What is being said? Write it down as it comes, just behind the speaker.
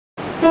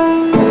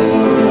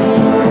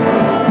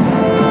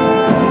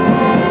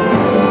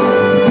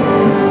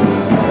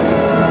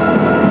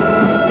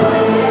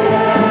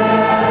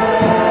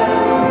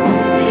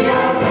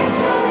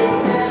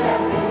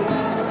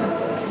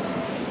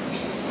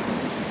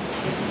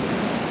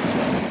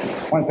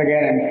Once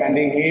again, I'm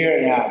standing here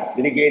in a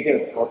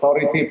delegated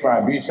authority for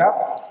our bishop.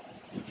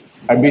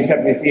 Our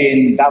bishop is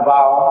in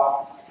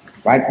Davao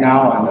right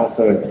now and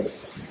also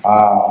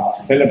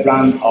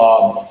celebrant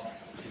of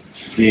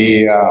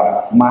the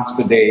Mass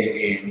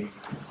today in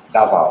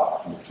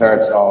Davao, the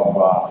Church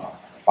of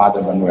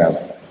Father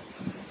Manuel.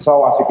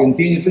 So as we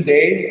continue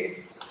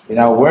today in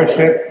our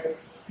worship,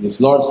 this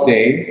Lord's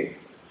Day,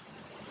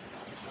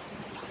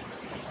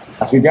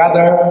 as we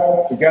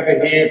gather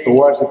together here to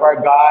worship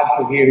our God,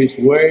 to hear His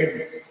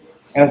Word,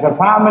 and as a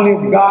family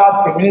of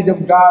God, community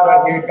of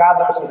God, we're here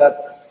gathered so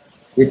that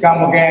we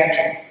come again,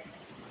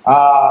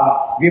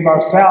 give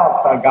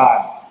ourselves to our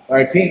God, to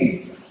our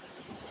King.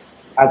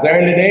 As the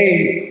early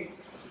days,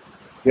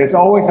 there's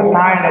always a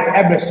time that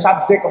every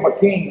subject of a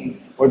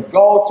king would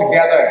go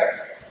together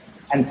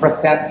and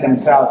present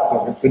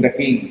themselves to the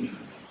king.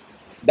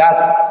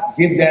 That's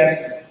give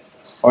them,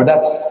 or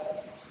that's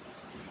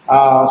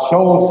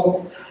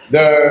shows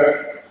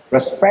their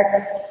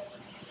respect,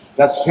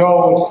 that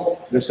shows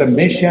the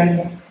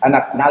submission and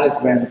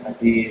acknowledgement that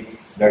He is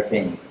their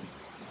King.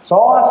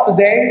 So as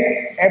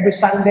today, every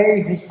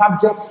Sunday, these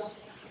subjects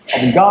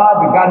of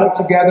God, we gather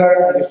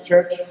together in this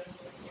church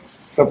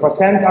to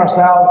present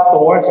ourselves, to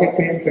worship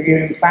Him, to give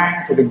Him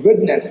thanks for the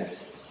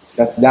goodness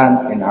that's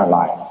done in our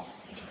lives.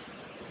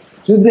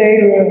 Today,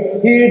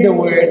 we'll hear the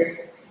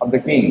word of the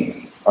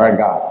King, our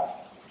God.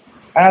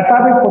 And our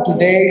topic for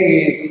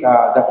today is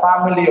the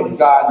family of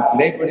God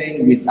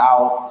laboring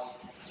without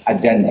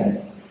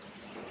agenda.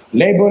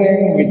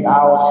 Laboring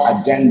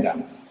without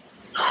agenda.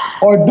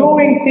 Or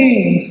doing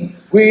things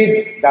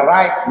with the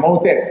right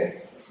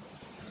motive.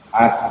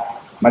 As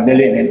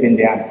madali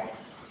naintindihan.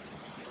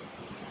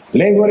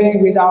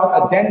 Laboring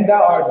without agenda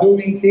or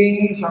doing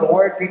things or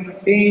working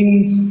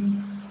things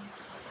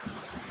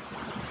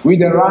with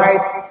the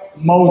right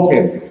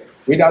motive.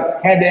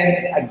 Without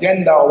hidden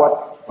agenda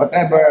or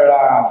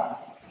whatever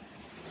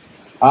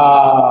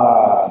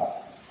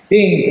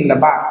things in the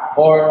back,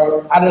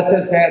 or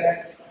others says,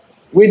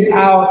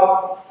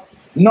 without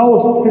no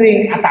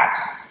string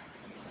attached.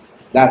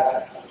 That's,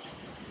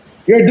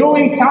 you're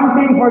doing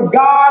something for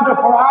God or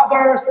for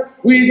others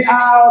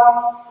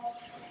without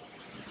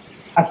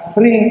a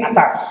string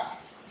attached.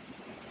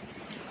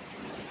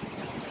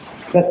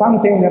 That's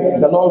something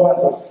that the Lord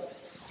wants us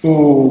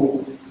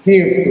to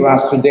hear to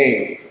us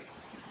today.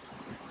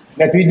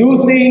 That we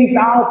do things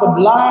out of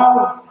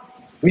love,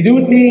 we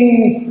do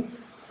things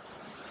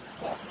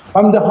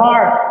from the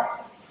heart,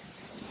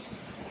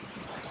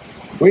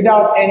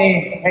 without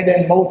any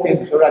hidden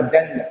motives or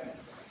agenda.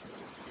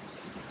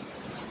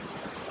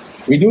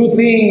 We do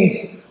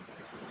things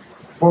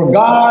for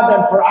God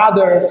and for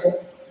others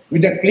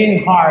with a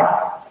clean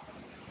heart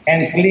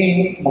and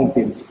clean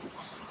motives.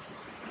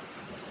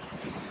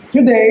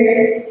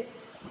 Today,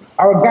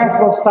 our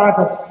gospel starts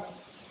at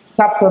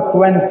chapter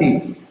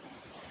 20,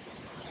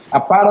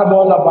 a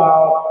parable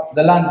about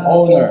the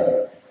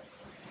landowner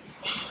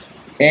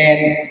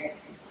and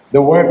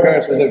the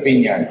workers of the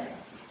vineyard.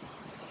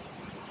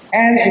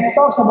 And it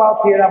talks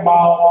about here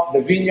about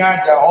the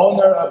vineyard, the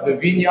owner of the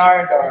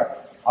vineyard,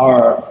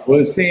 or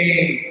we'll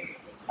say,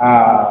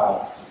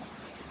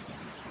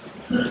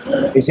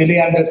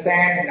 easily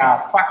understand, a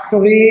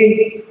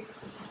factory,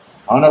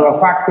 owner of a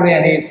factory,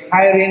 and he's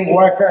hiring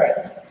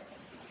workers.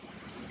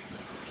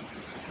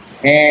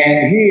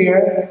 And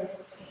here,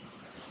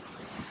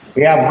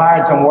 we have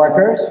hired some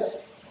workers,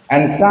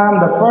 and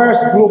the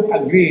first group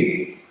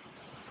agreed.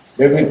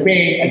 They will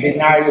pay a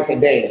denarius a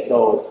day,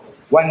 so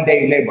 1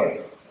 day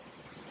labor.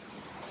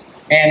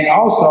 And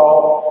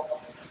also,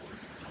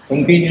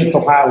 continue to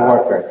hire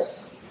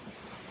workers.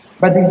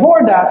 But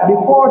before that,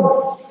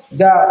 before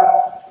the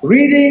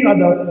reading of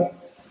the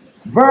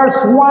verse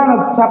 1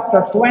 of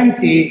chapter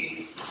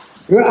 20,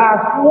 we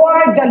ask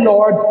why the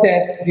Lord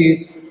says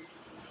this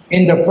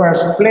in the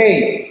first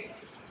place.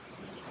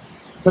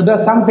 So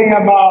there's something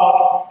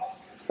about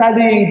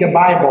studying the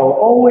Bible.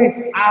 Always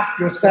ask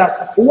yourself,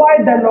 why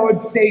the Lord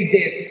say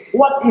this?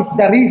 What is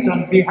the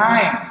reason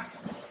behind?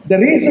 The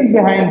reason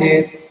behind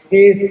this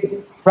is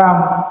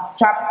from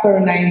chapter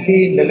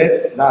 19, the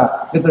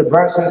little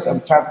verses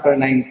of chapter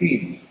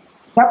 19.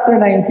 Chapter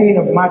 19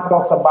 of Mark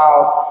talks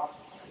about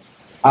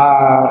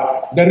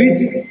the rich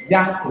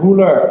young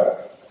ruler.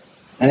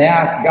 And he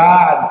asked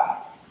God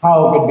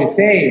how he could be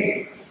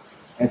saved.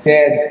 And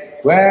said,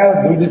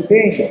 well, do these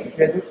things. He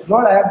said,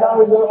 Lord, I have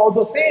done all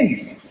those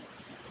things.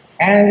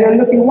 And you're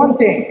looking one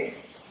thing.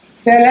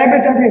 Sell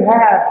everything you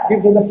have,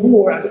 give to the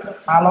poor, and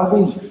follow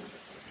me.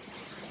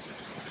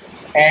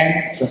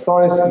 And the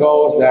story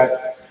goes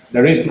that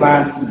the rich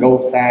man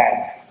goes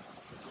sad.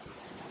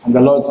 And the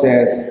Lord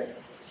says,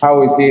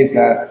 how is it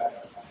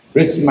that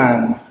rich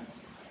man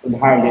could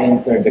hardly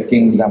enter the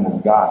kingdom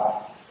of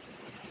God?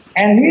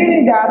 And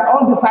hearing that,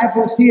 all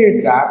disciples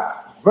hear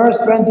that, verse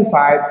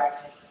 25,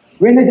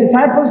 when the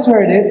disciples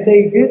heard it,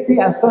 they greatly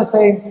asked us,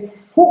 saying,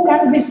 who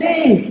can be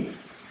saved?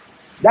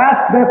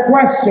 That's the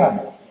question.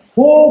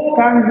 Who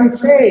can be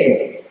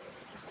saved?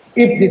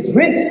 If this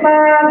rich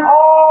man,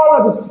 all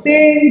of his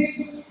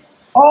things,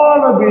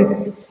 all of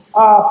his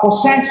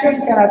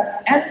possession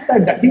cannot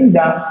enter the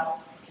kingdom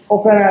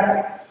or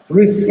cannot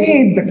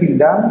receive the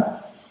kingdom,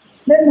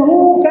 then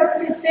who can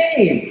be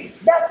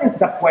saved? That is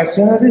the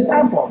question of the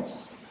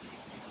disciples.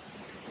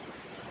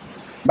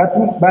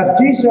 But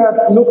Jesus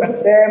looked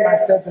at them and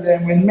said to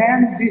them, "With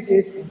men this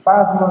is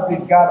impossible,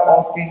 with God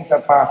all things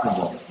are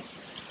possible."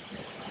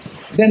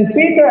 Then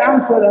Peter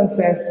answered and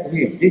said to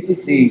him, this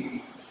is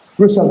the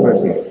crucial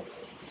verse here.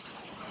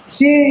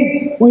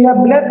 "See, we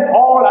have left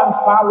all and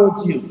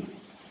followed you.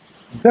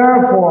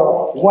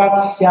 Therefore, what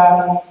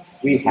shall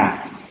we have?"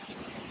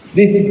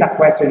 This is the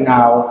question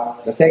now,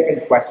 the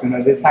second question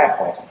of the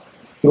disciples,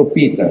 through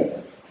Peter.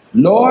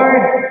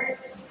 "Lord,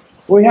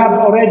 we have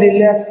already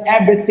left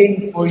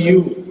everything for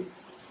you.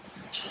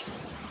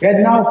 We have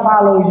now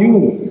followed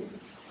you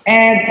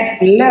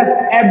and left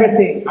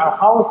everything, our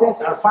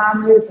houses, our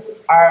families,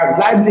 our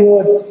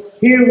livelihood.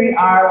 Here we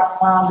are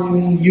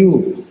following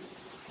you.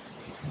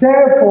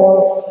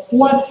 Therefore,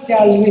 what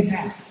shall we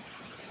have?"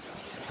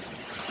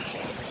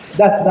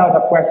 That's now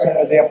the question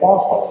of the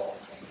apostles.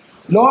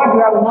 "Lord,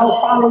 we are now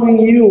following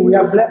you. We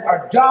have left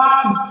our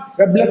jobs,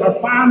 we have left our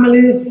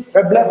families, we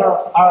have left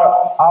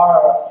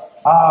our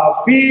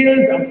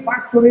fields and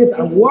factories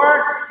and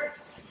work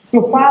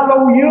to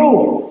follow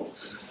you.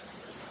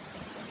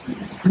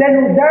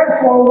 Then,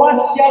 therefore,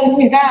 what shall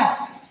we have?"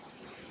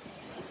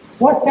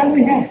 What shall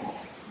we have?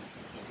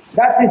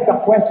 That is the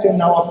question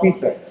now of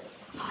Peter.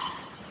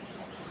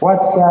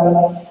 What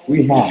shall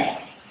we have?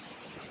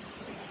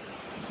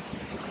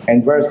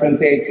 And verse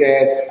 28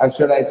 says, "As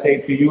shall I say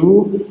to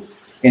you,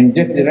 in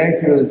this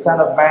generation will the Son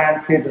of Man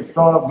sit at the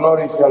throne of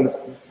glory, shall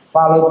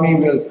follow me,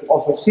 will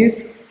also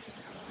sit,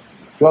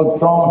 will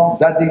throne,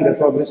 judging the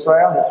throne of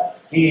Israel."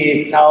 He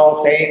is now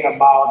saying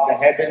about the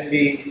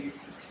heavenly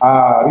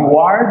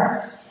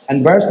reward.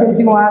 And verse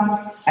 21,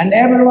 "And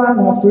everyone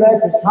who has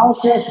left his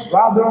houses,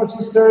 brothers,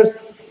 sisters,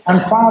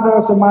 and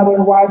fathers, and mother,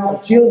 and wife,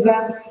 and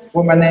children,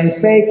 for my name's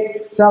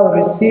sake, shall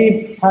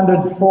receive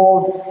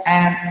hundredfold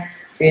and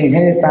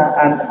inherit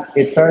an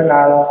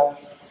eternal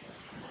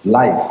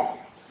life."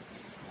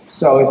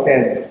 So he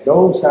said,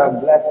 those who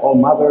have left all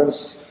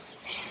mothers,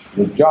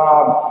 the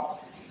job,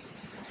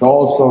 to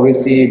also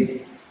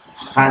receive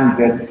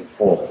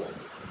hundredfold.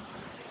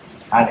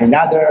 And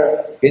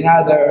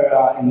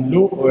in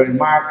Luke or in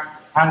Mark,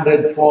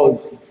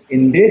 hundredfold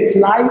in this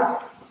life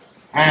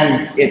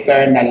and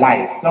eternal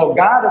life. So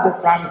God has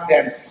promised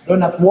them, do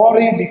not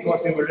worry,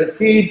 because you will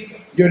receive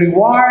your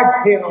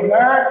reward here on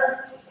earth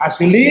as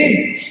you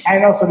live,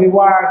 and also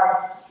reward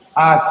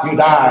as you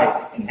die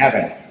in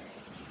heaven.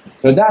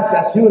 So that's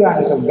the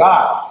assurance of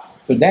God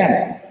to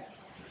them.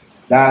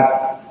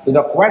 That to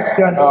the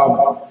question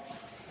of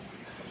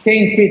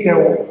Saint Peter,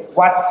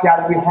 what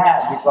shall we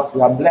have? Because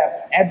we have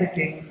left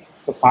everything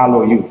to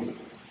follow you.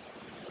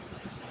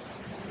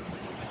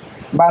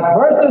 But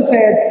verse 2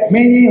 said,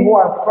 "Many who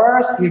are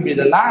first will be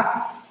the last,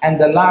 and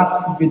the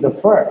last will be the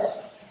first."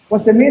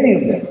 What's the meaning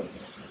of this?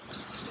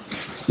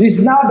 This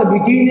is now the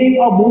beginning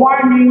of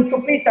warning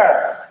to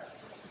Peter.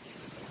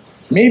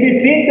 Maybe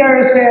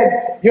Peter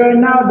said, "You're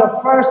now the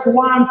first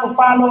one to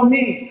follow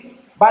me,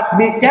 but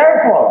be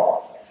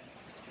careful.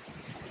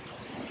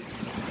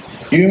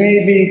 You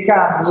may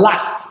become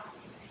last."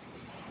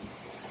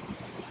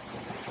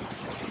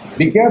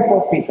 Be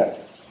careful, Peter.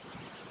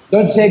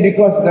 Don't say,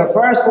 because the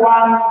first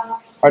one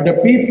are the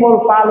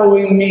people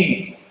following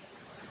me.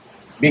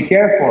 Be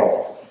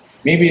careful.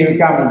 Maybe you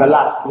become the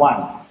last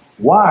one.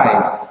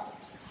 Why?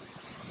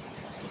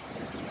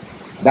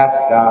 That's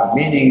the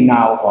meaning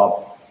now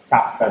of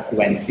chapter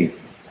 20.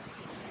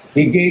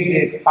 He gave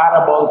this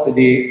parable to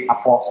the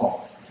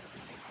apostles.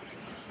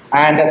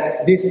 And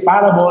this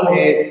parable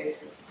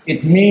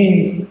it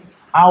means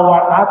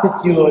our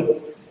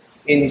attitude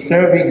in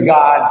serving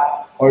God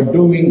or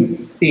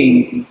doing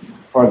things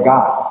for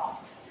God.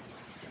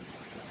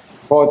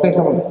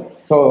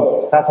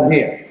 So start from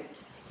here.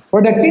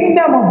 "For the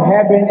kingdom of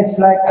heaven is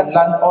like a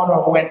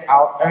landowner who went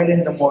out early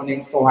in the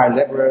morning to hire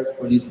laborers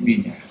for his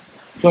vineyard."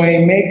 So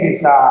he made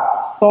this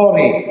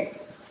story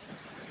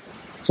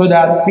so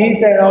that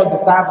Peter and all the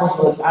disciples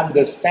would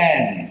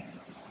understand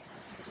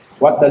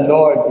what the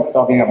Lord is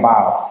talking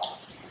about,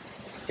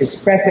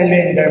 especially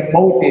in their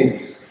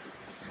motives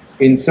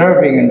in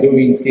serving and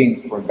doing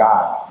things for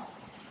God.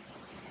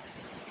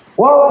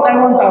 Well, what I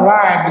want to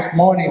arrive this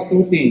morning is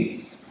two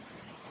things.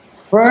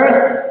 First,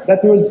 that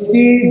we'll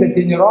see the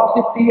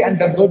generosity and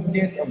the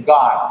goodness of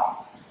God.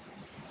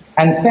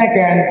 And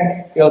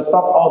second, we'll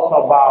talk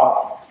also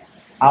about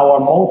our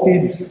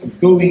motives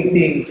of doing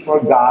things for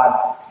God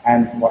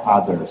and for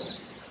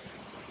others.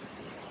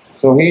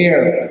 So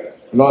here,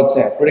 the Lord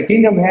says, "For the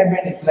kingdom of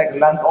heaven is like a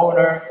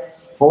landowner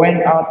who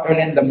went out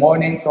early in the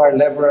morning to hire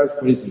laborers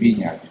for his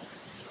vineyard.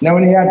 Now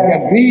when he had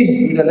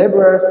agreed with the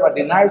laborers for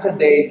denarius a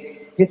day,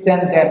 he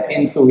sent them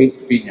into his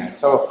vineyard."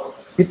 So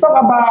we talk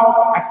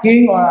about a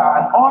king or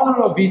an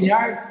owner of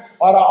vineyard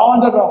or an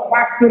owner of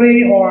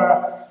factory or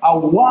a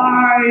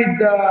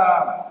wide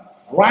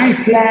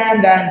rice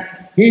land, and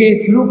he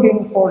is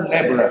looking for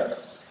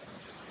laborers.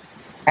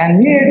 And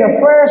here the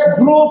first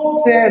group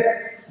says,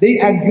 they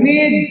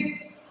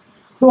agreed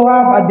to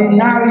have a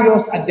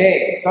denarius a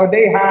day. So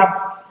they have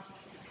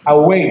a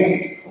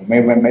wage,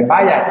 may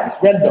bayad, a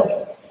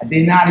sweldo, a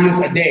denarius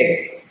a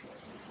day.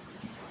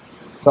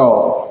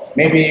 So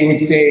maybe you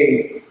would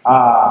say,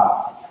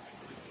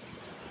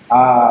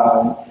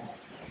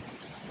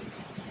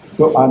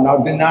 an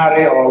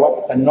ordinary or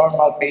what is a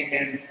normal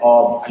payment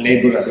of a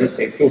laborer, let's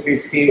say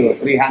 250 or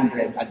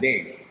 300 a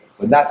day.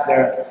 So that's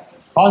their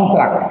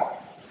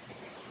contract.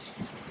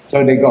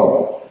 So they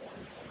go.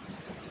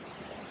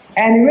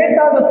 And he went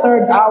out the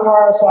third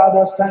hour, so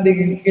others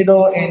standing in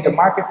the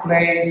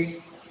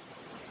marketplace,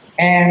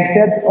 and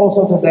said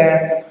also to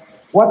them,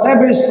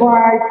 whatever is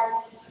right,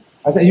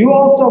 I said, you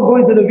also go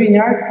into the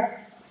vineyard,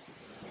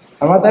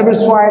 and whatever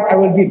is right, I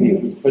will give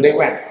you. So they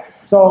went.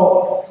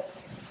 So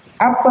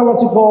after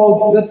what you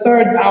call the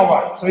third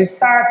hour, so he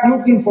start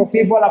looking for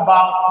people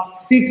about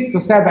 6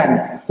 to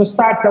 7 to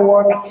start the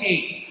work at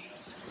 8.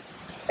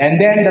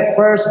 And then the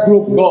first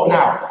group go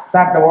now,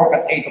 start the work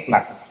at 8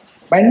 o'clock.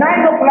 By 9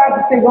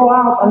 o'clock, they go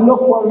out and look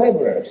for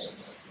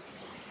laborers.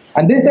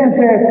 And this then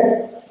says,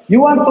 you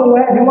want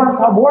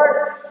to have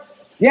work?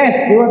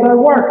 Yes, you want to have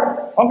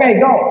work. Okay,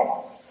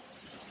 go.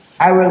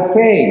 I will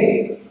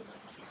pay.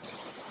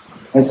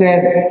 I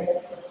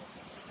said,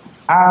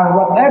 and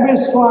whatever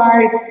is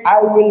right,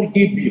 I will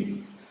give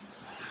you.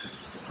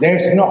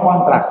 There's no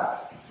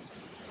contract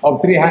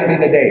of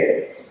 300 a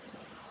day.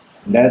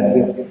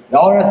 The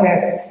owner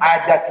says,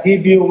 I just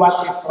give you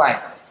what is right.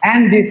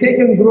 And the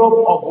second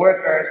group of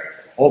workers,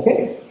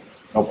 okay,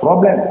 no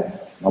problem,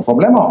 no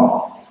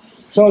problemo.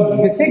 So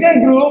the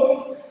second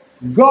group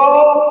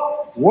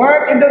go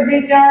work in the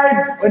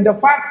vineyard, in the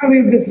factory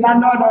of this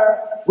landowner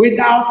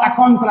without a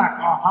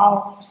contract.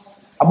 How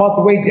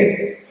about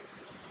wages?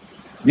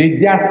 They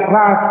just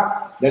trust.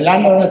 The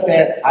landowner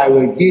says, I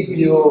will give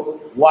you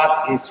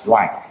what is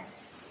right.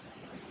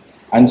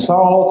 And so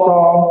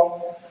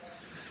also,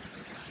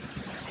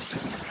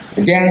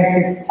 again,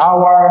 6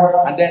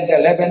 hour, and then the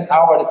 11th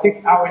hour, the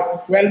 6 hours,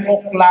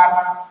 12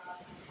 o'clock,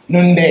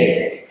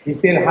 noonday. He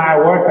still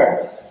hire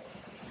workers.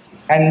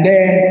 And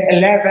then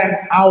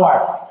 11th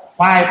hour,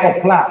 5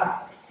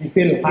 o'clock, he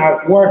still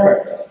hire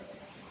workers.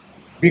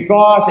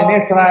 Because in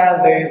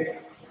Israel, they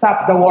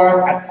stop the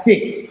work at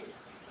 6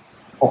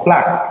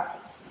 o'clock.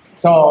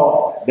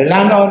 So the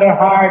landowner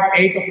hired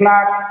 8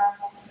 o'clock,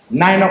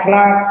 9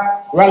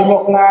 o'clock,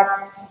 12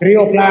 o'clock, 3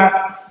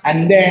 o'clock,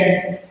 and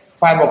then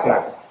 5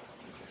 o'clock.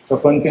 So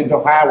continue to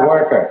hire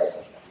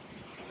workers.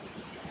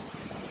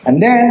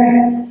 And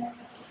then,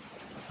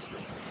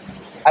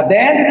 at the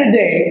end of the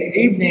day,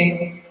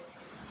 evening,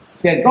 he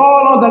said,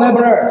 call all the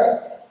laborers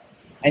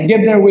and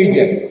give their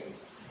wages,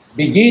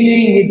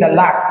 beginning with the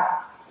last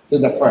to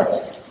the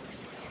first.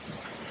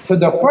 So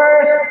the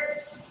first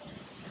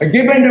are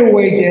given their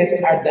wages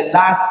are the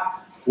last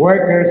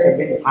workers have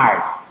been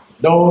hired.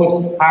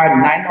 Those hired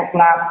 9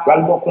 o'clock,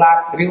 12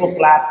 o'clock, 3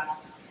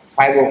 o'clock,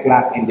 5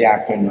 o'clock in the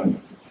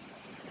afternoon.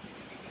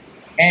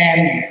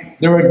 And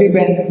they were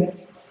given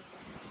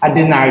a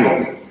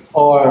denarius,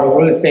 or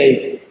we'll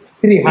say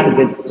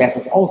 300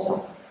 pesos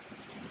also.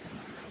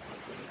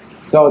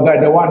 So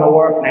they're the one who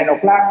work 9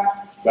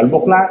 o'clock, 12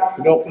 o'clock,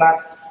 3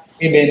 o'clock,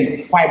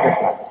 even 5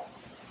 o'clock.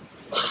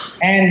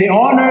 And the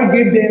owner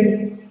gave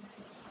them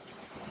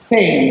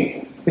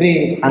same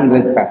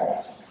 300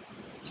 pesos.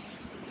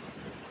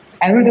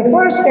 And when the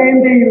first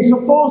came, they were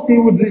supposed they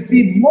would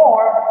receive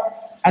more,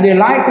 and they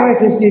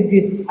likewise received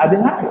this a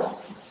denarius.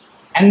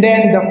 And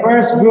then the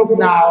first group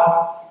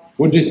now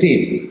would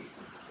receive.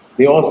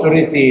 They also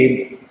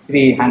receive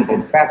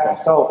 300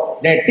 pesos. So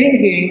they're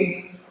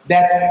thinking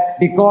that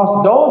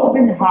because those have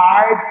been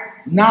hired,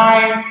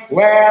 9,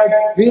 12,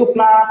 3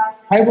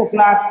 o'clock, 5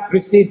 o'clock,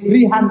 receive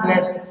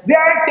 300, they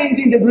are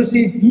thinking they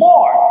receive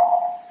more.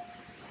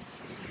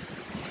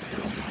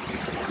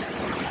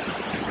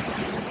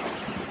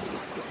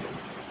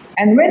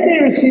 And when they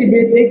receive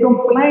it, they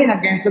complain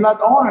against the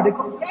owner. They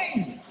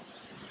complain.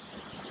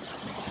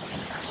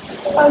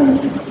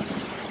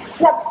 It's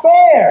not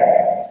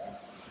fair.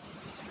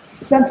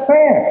 It's not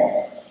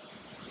fair.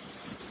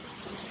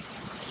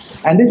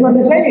 And this is what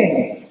they're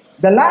saying.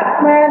 The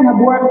last man have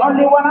worked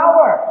only 1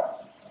 hour.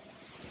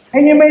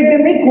 And you made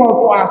them equal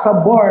to us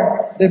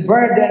aboard the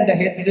burden, the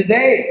head of the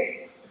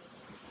day.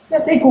 It's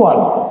not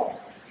equal.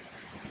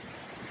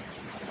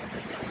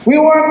 We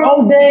work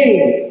all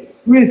day.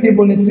 We receive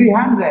only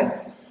 300.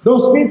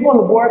 Those people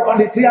who work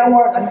only 3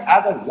 hours and the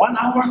other 1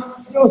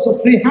 hour, they also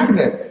 300.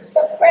 It's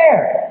not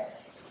fair.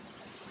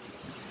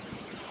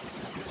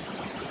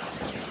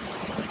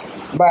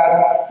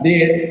 But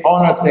the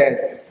owner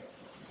says,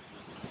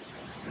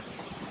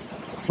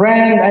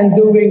 friend, I'm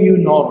doing you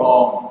no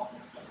wrong.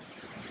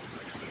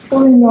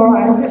 Doing no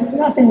wrong. There's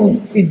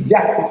nothing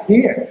injustice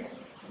here.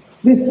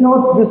 There's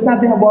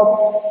nothing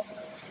about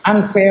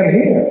unfair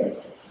here.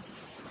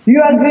 You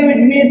agree with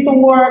me to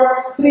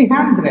work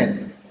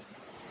 300.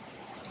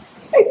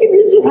 I give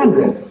you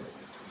 300.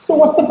 So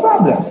what's the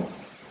problem?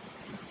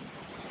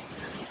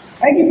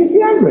 I give you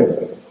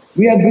 300.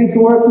 We agree to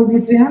work with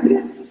you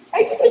 300.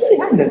 I give you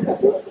 300.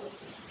 That's it.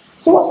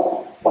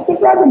 So What's the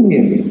problem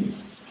here?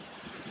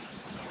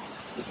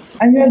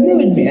 And you agree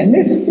with me, and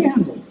there's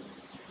 300.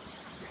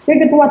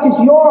 Take it what is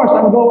yours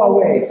and go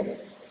away.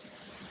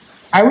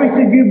 I wish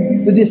to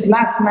give to this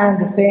last man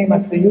the same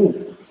as to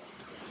you.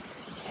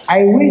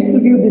 I wish to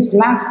give this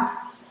last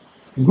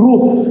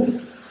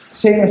group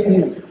same as to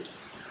you.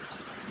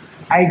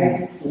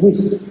 I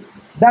wish.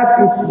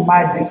 That is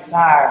my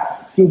desire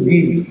to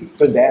give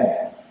to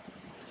them.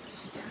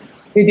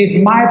 It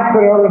is my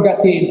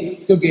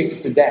prerogative to give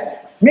it to them.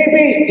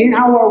 Maybe in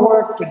our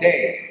work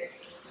today,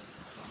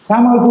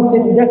 someone will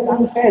say, that's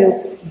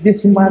unfair.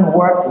 This man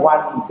work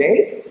one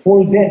day,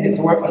 whole day, this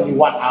work only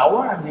 1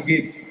 hour, and he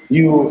give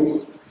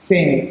you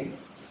same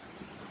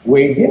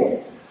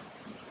wages.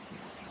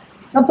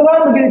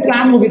 Natural,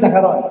 magreklamo kita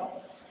karon.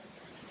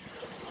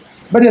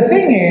 But the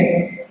thing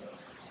is,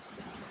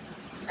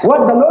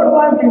 what the Lord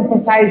wants to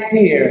emphasize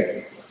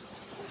here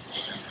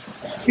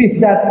is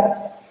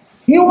that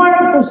He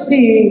wants to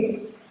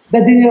see the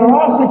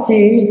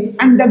generosity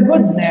and the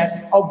goodness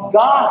of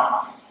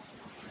God.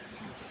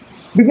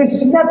 Because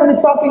He's not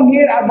only talking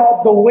here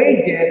about the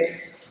wages,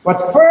 but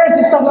first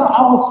He's talking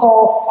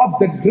also of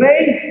the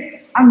grace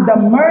and the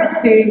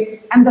mercy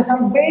and the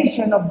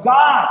salvation of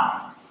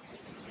God.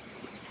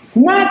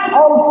 Not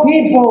all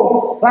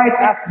people like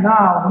us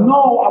now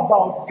know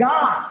about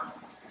God.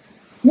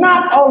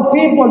 Not all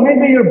people,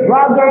 maybe your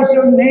brothers,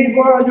 your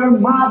neighbor, your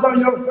mother,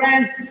 your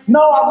friends,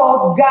 know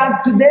about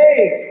God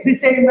today, the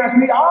same as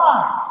we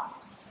are.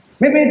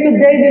 Maybe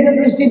today they didn't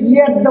receive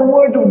yet the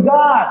Word of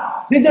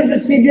God. They didn't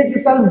receive yet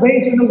the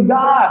salvation of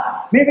God.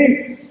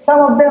 Maybe some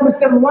of them are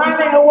still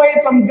running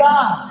away from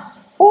God.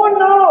 Who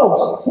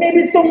knows?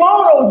 Maybe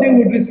tomorrow they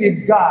would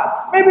receive God.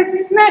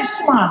 Maybe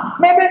next month.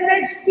 Maybe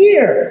next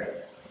year.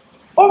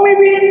 Or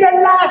maybe in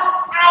the last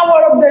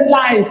hour of their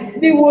life,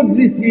 they would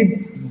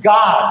receive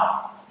God.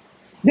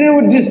 They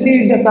would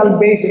receive the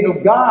salvation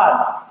of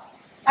God.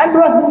 And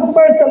was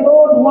first the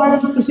Lord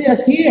wanted to see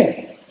us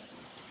here.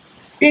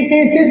 It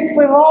is His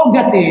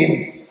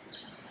prerogative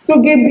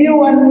to give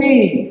you and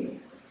me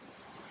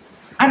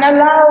an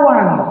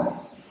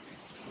allowance,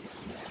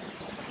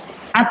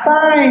 a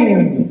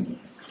time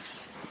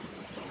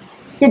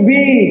to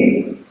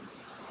be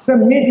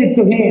submitted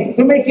to Him,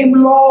 to make Him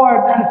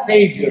Lord and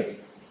Savior.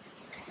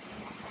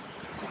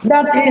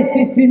 That is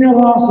His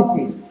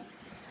generosity.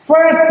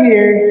 First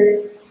here,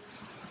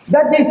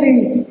 that is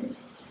the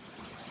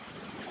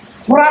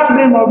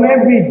problem of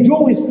every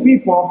Jewish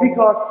people,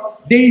 because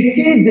they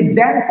see the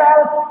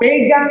Gentiles,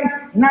 pagans,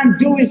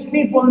 non-Jewish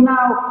people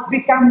now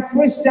become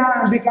Christian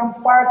and become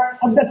part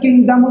of the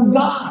kingdom of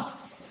God.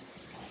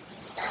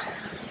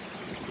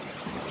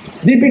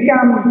 They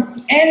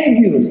become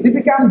envious, they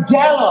become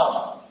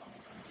jealous,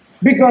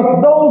 because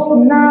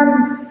those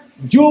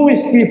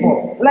non-Jewish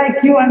people,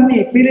 like you and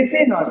me,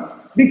 Filipinos,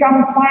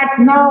 become part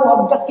now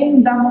of the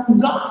kingdom of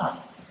God.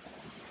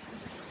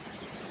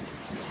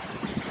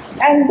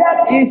 And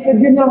that is the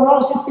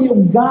generosity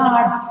of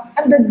God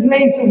and the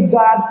grace of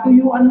God to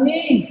you and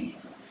me.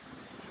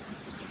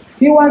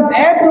 He wants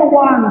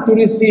everyone to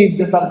receive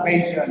the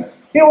salvation.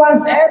 He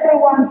wants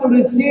everyone to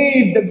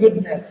receive the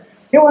goodness.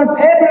 He wants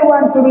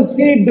everyone to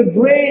receive the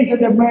grace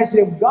and the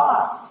mercy of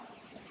God.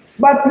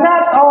 But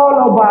not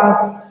all of us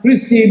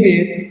receive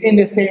it in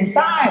the same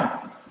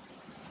time.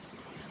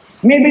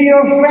 Maybe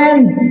your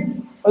friend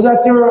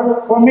that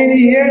you're for many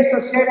years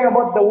sharing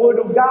about the Word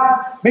of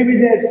God, maybe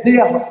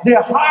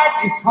their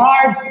heart is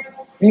hard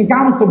when it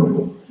comes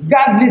to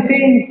godly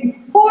things.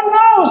 Who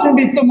knows,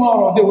 maybe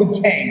tomorrow they will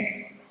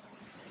change.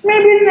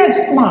 Maybe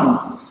next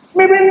month,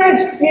 maybe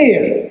next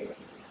year.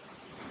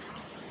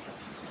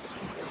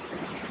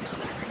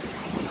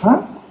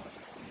 Huh?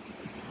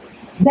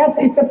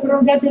 That is the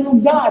prerogative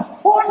of God.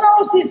 Who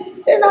knows this?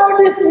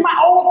 These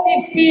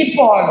Maoti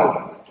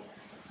people.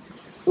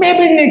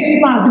 Maybe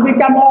next month they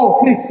become all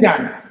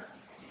Christians.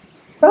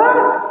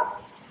 Huh?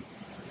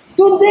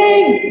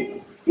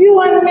 Today,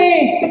 you and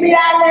me, to be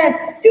honest,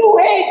 you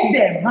hate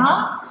them,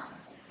 huh?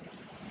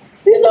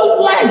 You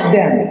don't like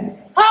them.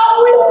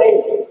 How we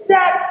wish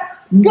that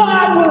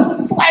God will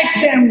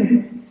strike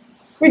them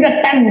with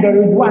a thunder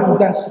with one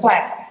that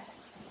strike.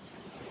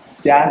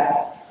 Just,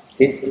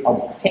 it's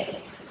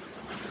okay.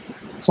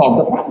 Solve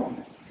the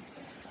problem.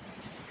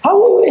 How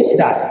we wish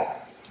that.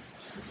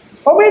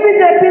 Or maybe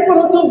there are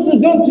people who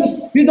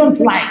you don't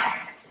like.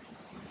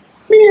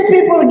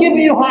 Maybe people give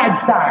you a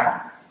hard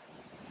time.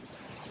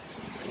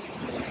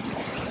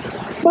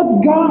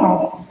 But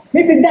God,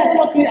 maybe that's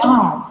what we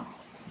are.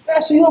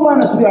 As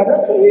human as we are,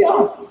 that's what we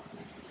are.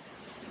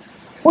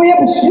 We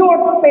have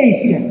short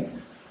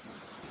patience.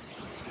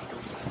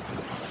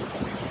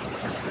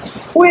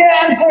 We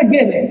are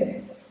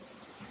unforgiving.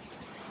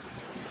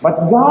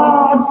 But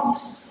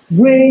God's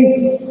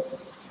grace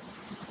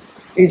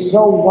is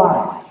so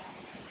wide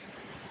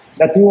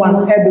that He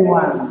wants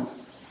everyone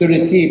to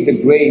receive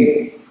the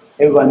grace,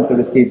 everyone to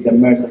receive the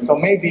mercy. So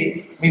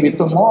maybe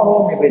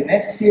tomorrow, maybe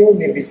next year,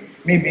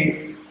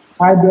 maybe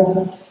 5 years,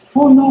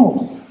 who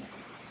knows?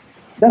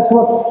 That's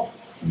what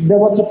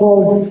you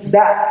call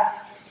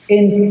that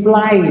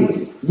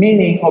implied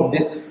meaning of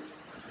this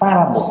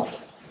parable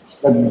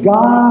that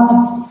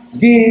God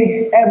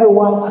gave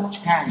everyone a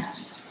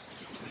chance,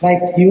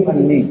 like you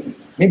and me.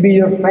 Maybe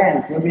your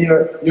friends, maybe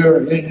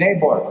your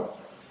neighbor,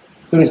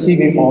 to receive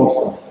Him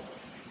also.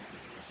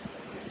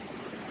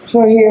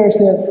 So here it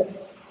said,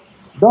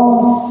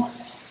 don't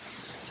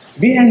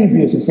be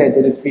envious, he said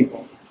to these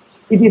people.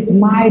 It is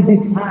my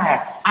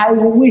desire. I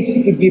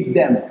wish to give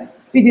them.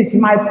 It is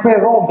my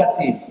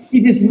prerogative.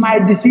 It is my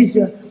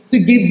decision to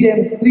give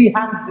them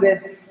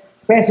 300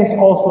 pesos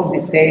also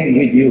the same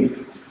with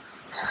you.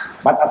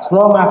 But as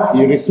long as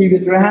you receive the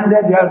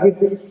 300, you are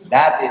with it.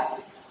 That's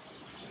it.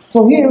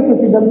 So here you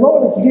see the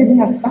Lord is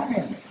giving us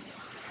time.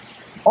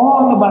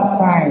 All of us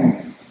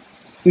time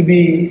to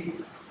be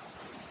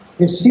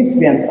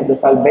recipient of the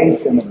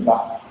salvation of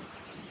God.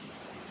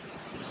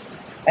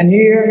 And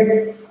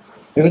here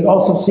you can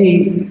also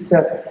see, it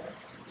says,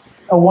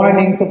 a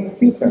warning to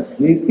Peter.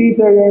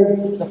 Peter,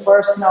 you're the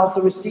first now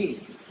to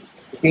receive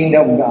the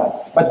kingdom of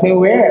God. But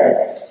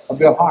beware of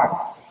your heart.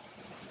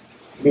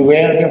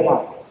 Beware of your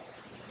heart.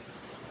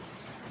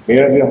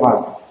 Beware of your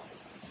heart.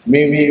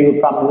 Maybe you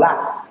come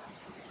last.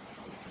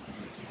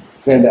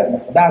 So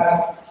that's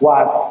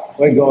what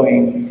we're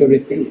going to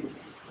receive.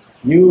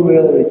 You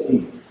will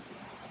receive.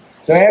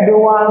 So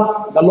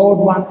everyone, the Lord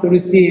wants to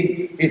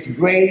receive His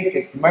grace,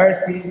 His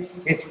mercy,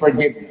 His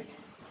forgiveness.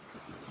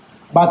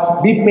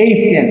 But be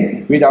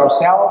patient with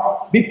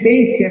ourselves, be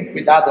patient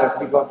with others,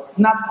 because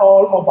not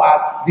all of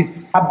us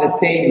have the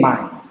same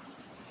mind.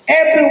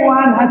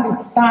 Everyone has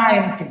its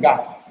time to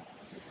God,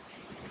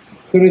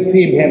 to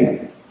receive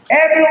Him.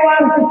 Everyone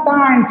has its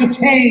time to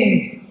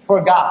change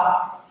for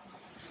God.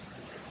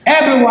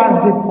 Everyone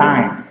has its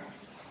time.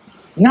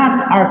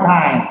 Not our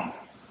time,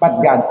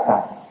 but God's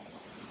time.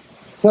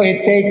 So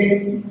it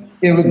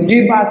will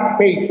give us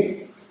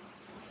patience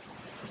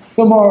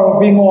to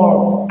be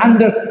more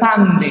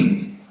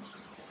understanding,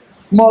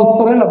 more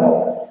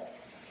tolerable.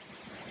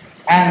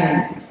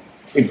 And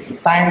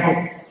if time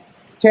to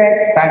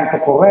check, time to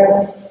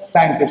correct,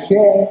 time to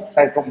share,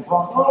 time to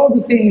confront, all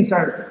these things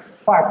are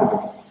part of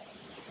it.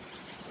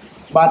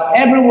 But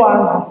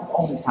everyone has his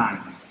own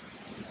time.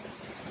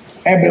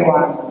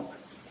 Everyone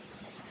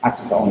has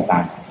his own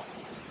time.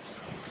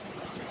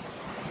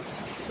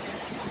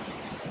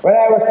 When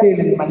I was still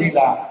in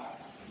Manila,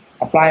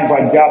 applying for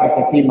a job as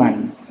a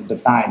seaman at the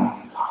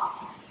time,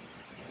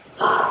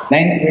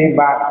 way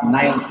back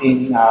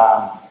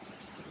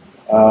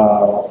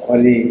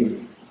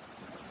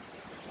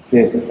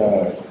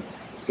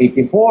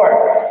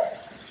 84.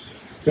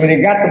 So when I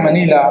got to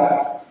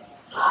Manila,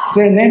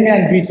 Sir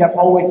Nemian Bishop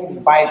always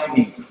invite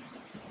me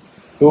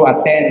to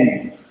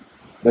attend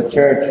the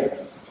church.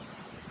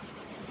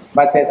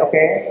 But said,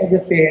 okay, I'll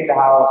just stay in the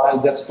house.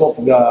 I'll just cook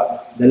the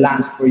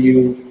lunch for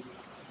you.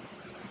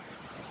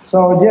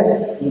 So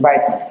just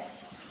invite me.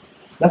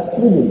 That's what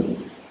we do.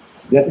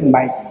 Just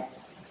invite me.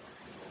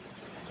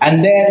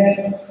 And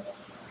then,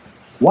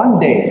 one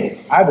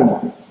day, I don't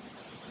know,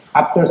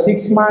 after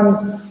 6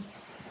 months,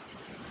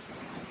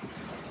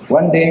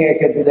 one day I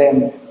said to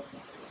them,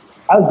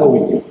 I'll go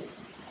with you.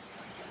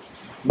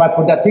 But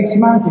for that 6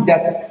 months, he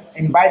just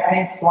invite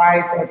me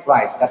twice or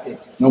thrice. That's it.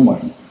 No more.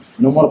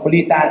 No more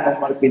kulitan, no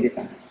more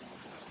pilitan.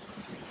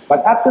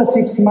 But after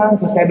 6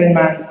 months or 7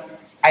 months,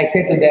 I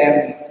said to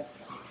them,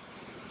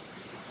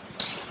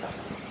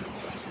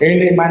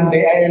 early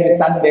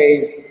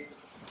Sunday,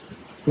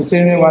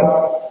 Susan was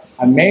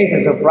amazed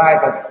and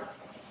surprised that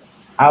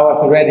I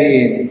was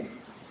already,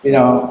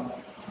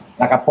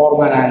 like a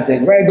foreman. I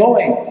said, where are you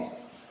going?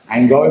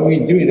 I'm going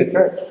with you in the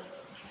church.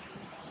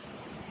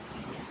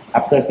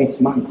 After 6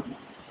 months.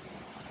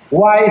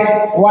 Why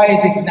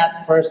it is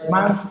not first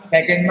month,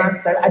 second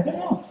month, third, I don't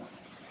know.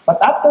 But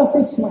after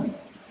 6 months,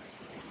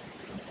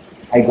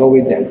 I go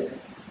with them.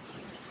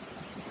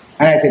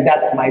 And I said,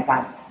 that's my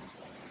time.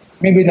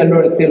 Maybe the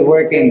Lord is still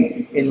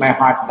working in my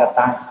heart at that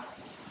time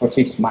for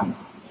 6 months.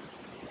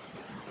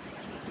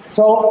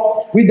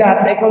 So with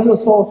that, I can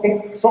also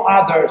so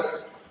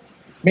others,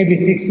 maybe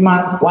 6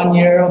 months, 1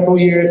 year or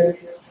 2 years.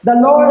 The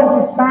Lord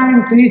has His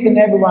time to each and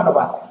every one of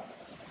us.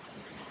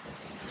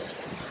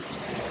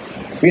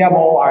 We have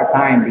all our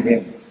time with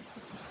Him.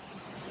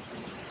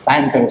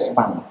 Time to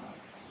respond.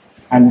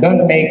 And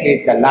don't make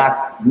it the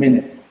last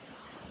minute.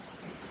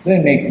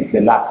 Don't make it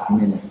the last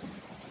minute.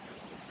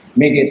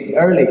 Make it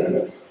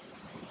early.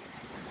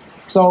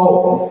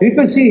 So you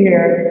can see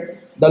here,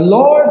 the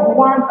Lord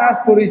wants us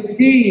to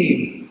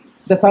receive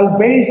the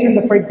salvation,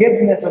 the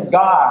forgiveness of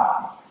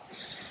God.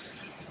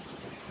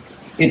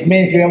 It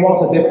means we have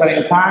also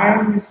different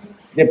times,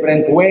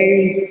 different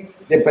ways,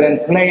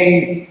 different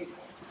place.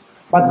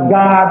 But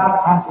God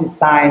has His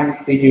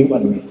time to you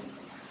and me.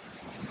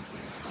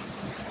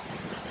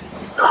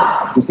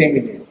 The same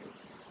with you.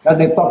 Not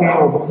only talking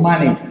about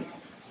money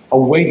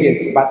or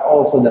wages, but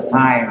also the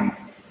time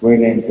we're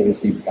going to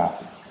receive God.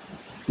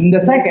 And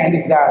the second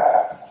is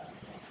that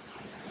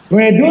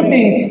when we do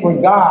things for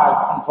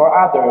God and for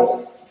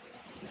others,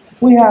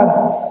 we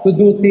have to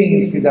do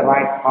things with the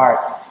right heart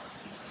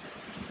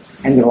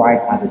and the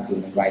right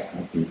attitude and right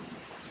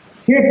motives.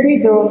 Here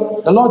Peter,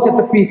 the Lord said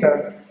to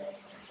Peter,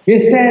 He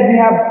said, you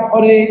have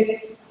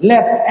only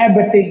left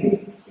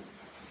everything.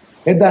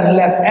 You done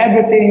left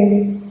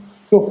everything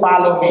to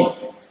follow me.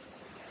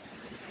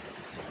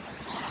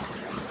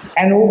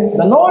 And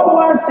the Lord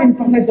wants to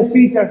emphasize to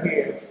Peter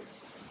here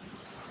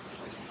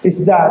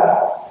is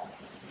that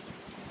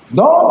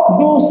don't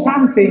do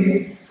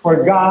something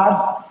for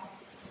God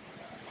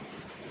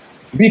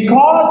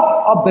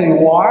because of the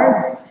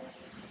reward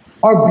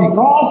or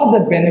because of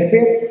the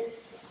benefit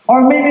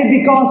or maybe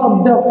because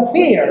of the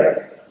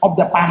fear of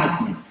the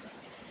punishment.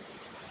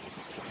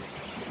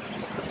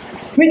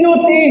 We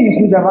do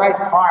things with the right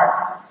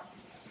heart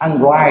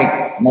and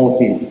right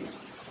motives.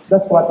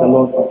 That's what the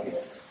Lord forgives.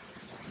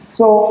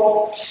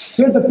 So,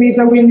 here to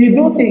Peter, when you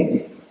do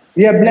things,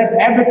 you have left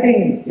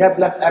everything. You have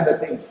left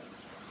everything.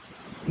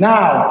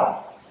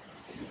 Now,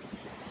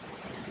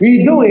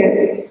 we do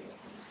it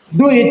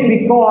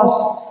because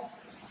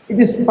it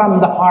is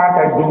from the heart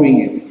are doing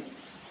it.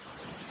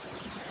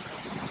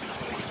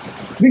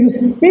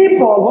 Because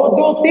people who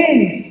do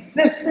things,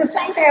 there's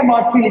something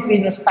about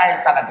Filipino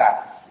style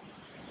talaga.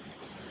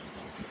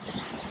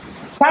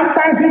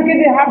 Sometimes we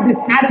can have this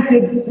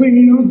attitude when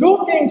you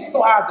do things to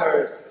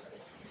others,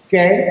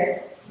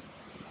 okay?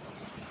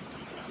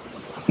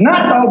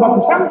 Not all,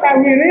 but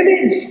sometimes we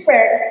really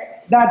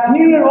expect that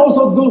He will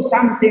also do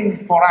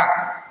something for us.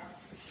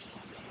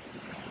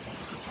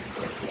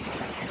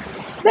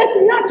 That's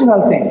a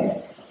natural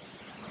thing.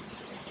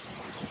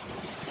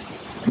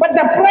 But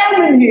the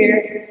problem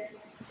here,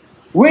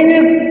 when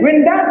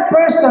that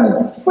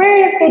person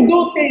fails to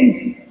do things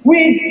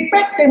we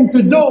expect them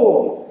to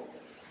do,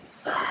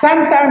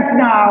 sometimes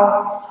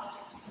now,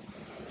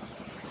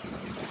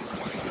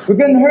 we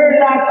can hear a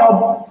lot of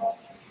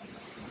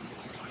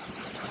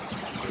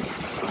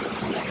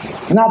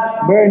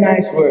not very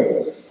nice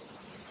words.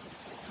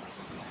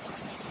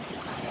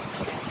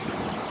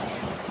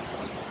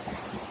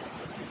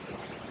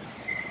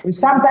 We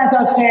sometimes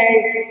will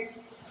say,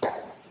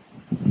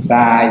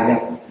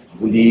 sayang,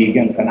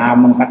 buligan ka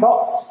naman ka to.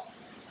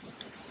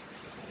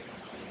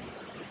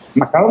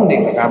 Makaroon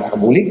din ka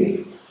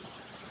makabulig.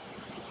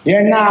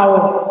 Yan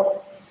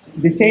now,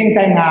 the same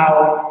time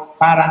now,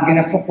 parang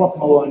ginasupot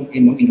mo ang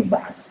imong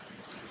inubahan.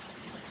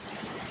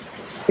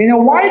 In a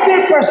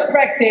wider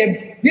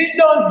perspective, you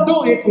don't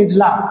do it with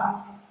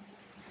love.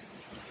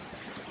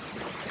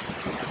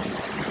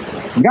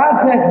 God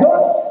says,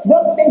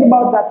 don't think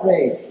about that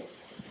way.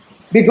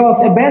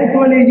 Because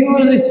eventually you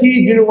will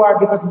receive your reward.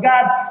 Because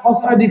God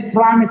also already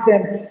promised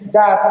them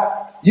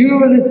that you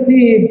will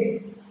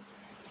receive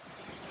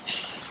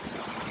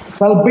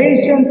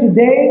salvation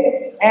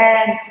today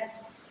and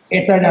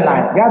eternal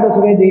life. God has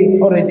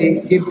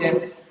already give them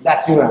the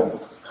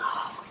assurance.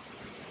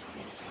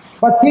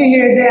 But see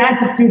here, the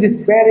attitude is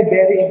very,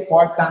 very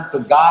important to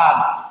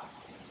God.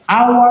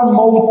 Our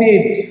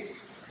motives.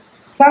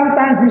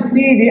 Sometimes we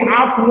see the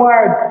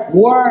outward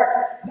work,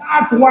 the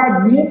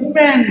outward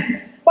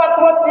movement.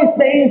 But what is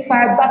the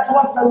inside? That's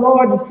what the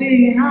Lord is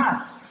seeing in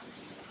us.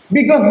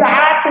 Because the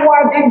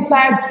outward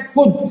inside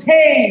could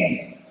change.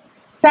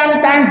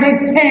 Sometimes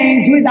it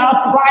changes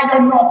without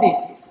prior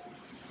notice.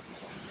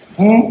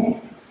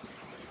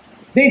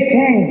 They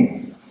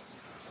change.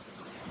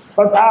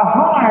 But our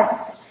heart,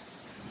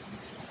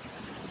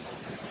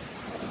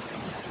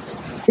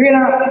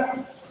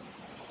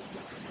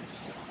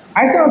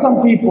 I saw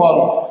some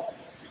people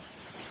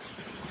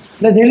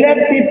that they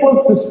let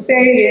people to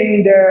stay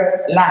in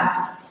their land.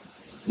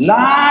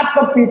 Lot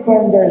of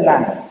people in their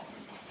land.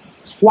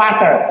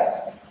 Squatters.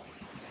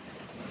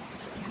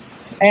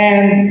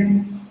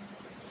 And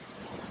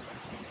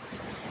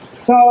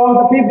so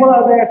the people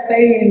out there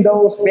staying in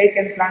those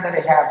vacant land that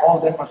they have, all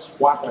of them are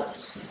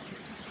squatters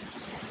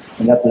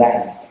in that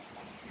land.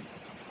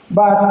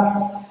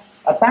 But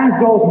as times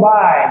goes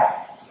by,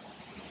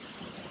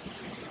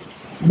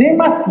 they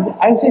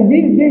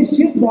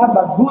should have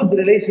a good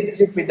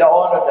relationship with the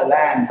owner of the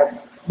land, but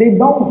they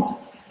don't.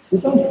 They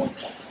don't.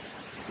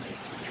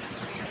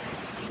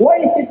 Why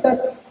is it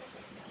that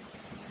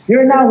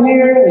you're now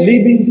here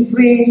living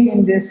free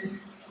in this,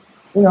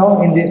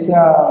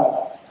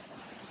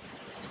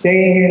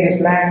 staying here in this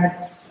land?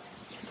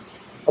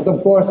 But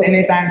of course,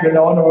 anytime the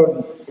owner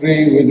would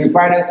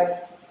require us,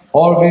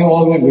 all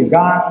will be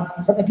gone.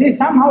 But at least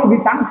somehow you'll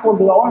be thankful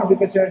to the owner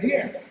because you're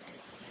here.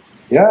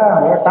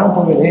 Yeah, we're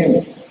thankful with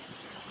him.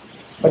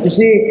 But you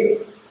see,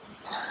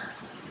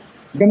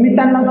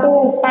 gamitan lang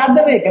to,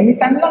 Padre,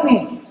 gamitan lang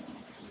eh.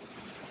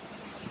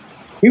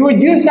 He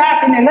would use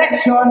us in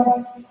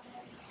election.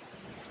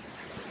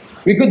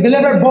 We could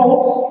deliver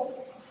votes,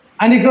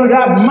 and he could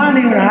have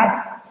money on us.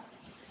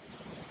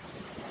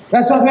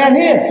 That's why we are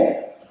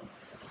here.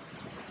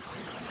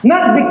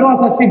 Not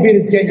because he's a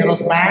very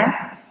generous man.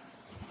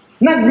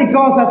 Not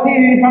because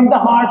he from the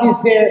heart is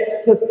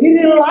there. He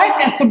didn't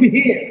like us to be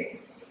here.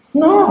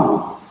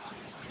 No.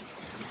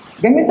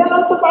 Gamitan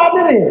lang ito,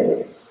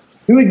 Padre.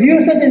 He would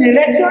use us in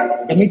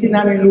election, gamitin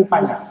namin yung lupa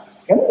niya.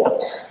 Ganun lang.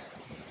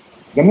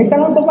 Gamitan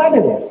lang ito,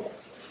 Padre.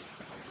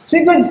 So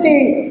you could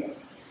see,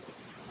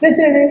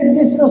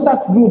 there's no such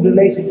good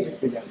relationship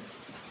with them.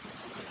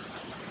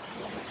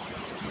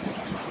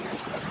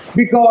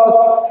 Because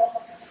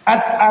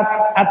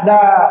at the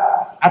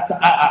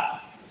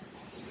at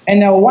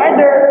in a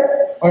wider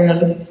or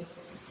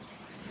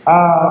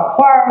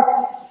first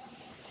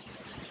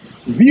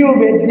view of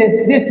it,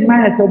 says this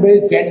man is so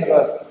very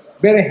generous,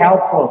 very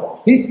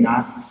helpful. He's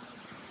not,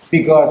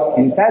 because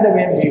inside of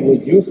him he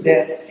would use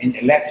them in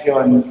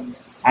election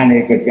and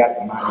he could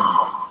get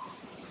money.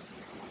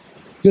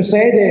 To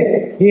say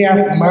that he has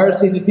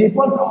mercy on the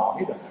people, no,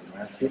 he don't have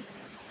mercy.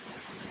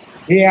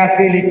 He has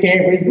really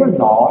care for his people,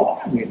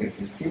 no, he doesn't really care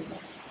for his people.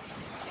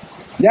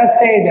 Just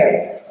stay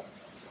there.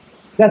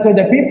 That's why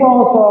the people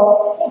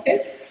also,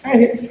 okay,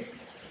 right.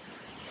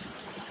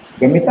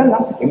 Gamitan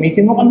lang.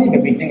 Gamitin mo kami,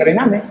 gamitin ka rin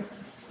namin.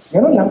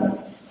 Ganun lang.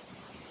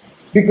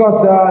 Because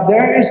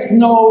there is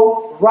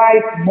no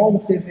right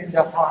motive in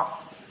the heart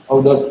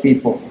of those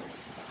people.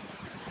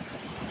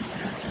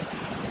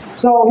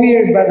 So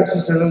here, Brother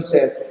Sister Lou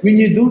says, when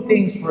you do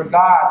things for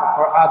God,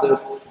 for others,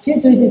 see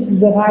to it is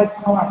the right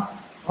heart,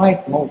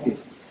 right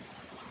motives.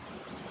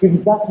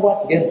 Because that's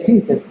what God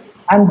sees us.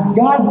 And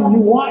God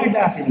reward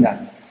us in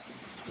that.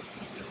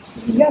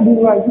 God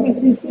reward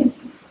us. Yes.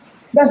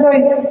 That's why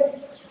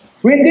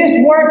when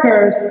these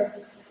workers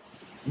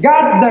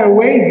got their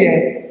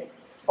wages,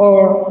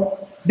 or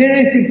they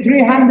received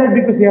 300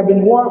 because they have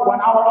been worked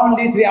 1 hour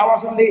only, 3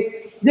 hours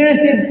only, they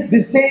received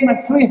the same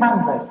as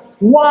 300.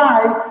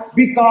 Why?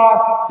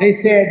 Because they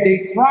said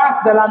they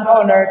trust the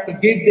landowner to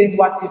give them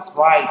what is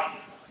right.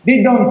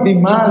 They don't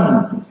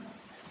demand.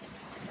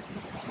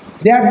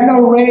 They have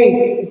no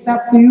rate. It's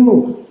up to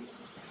you.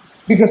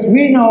 Because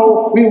we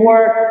know we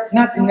work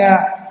not in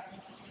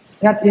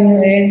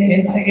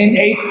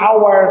 8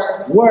 hours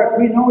work.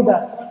 We know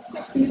that. But it's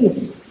up to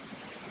you.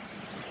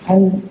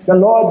 And the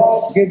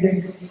Lord gave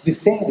them the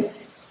same.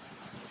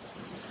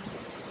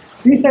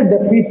 These are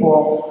the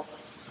people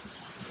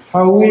who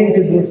are willing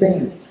to do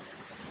things.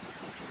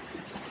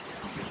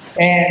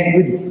 And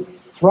with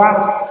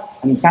trust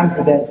and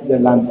confidence in the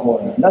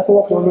landowner. That's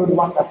what the Lord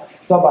wants us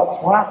to have, a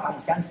trust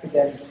and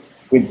confidence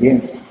with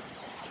Him.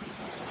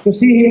 To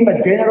see Him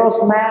a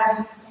generous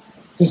man,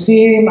 to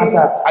see Him as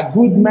a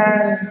good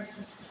man.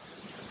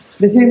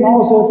 The same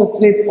also to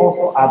treat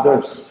also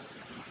others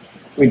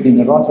with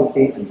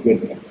generosity and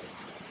goodness.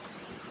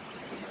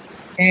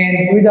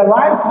 And with the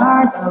right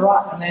heart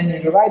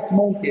and the right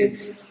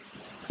motives,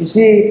 you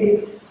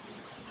see,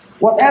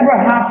 whatever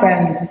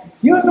happens,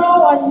 you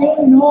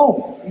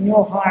know in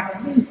your heart,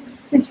 this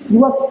is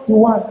what you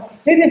want.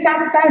 Maybe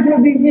sometimes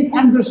you'll be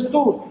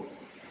misunderstood.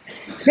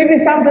 Maybe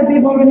sometimes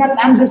people will not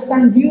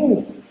understand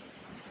you.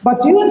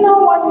 But you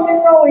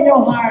know in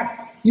your heart,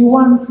 you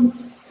want,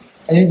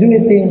 and you do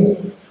things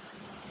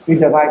with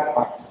the right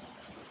heart.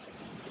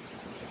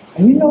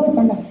 And you know it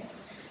or not.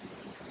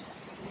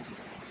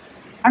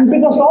 And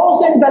because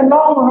also in the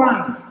long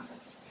run,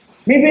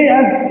 maybe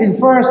in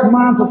first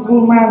month or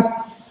 2 months,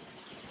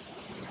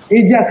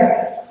 it just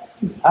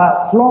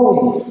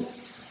flowing.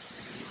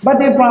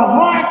 But if our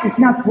heart is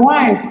not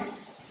right,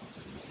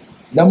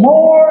 the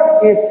more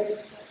it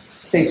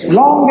takes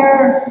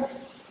longer,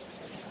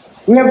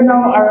 we have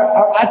now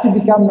our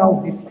attitude become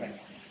now different.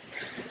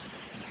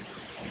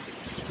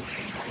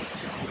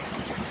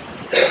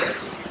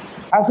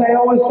 As I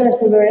always say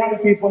to the young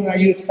people in our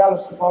youth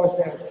fellowship, always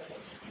says,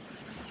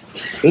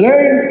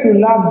 learn to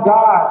love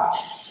God,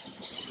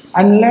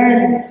 and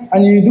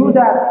you do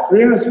that,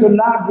 learn to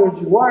love your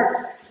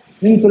work,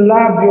 learn to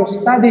love your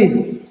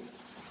study.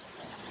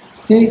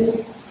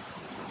 See,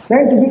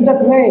 learn to be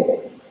that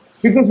way,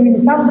 because when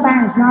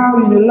sometimes now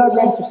you love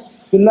your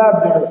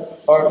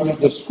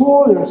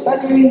school, your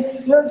study,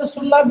 learn to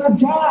love your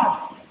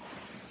job.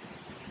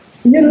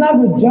 When you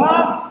love your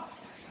job,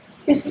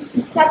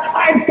 it's not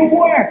hard to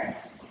work.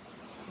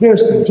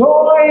 There's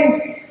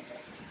joy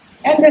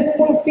and there's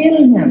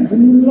fulfillment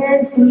when you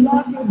learn to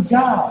love your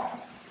job.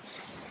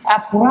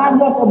 A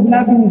product of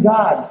loving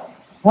God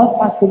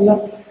help us to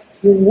love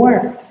your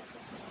work,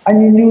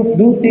 and you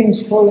do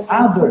things for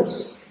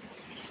others.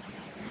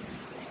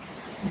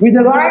 With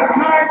the right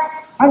heart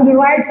and the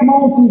right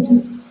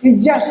motive,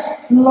 it just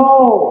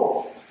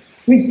flows.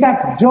 We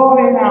set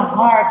joy in our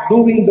heart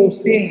doing those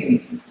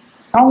things,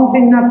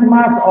 counting not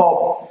much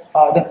of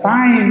the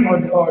time or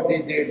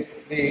the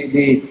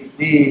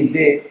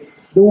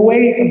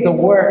weight of the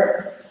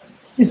work.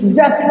 It's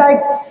just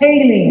like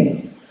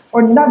sailing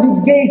or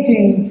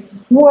navigating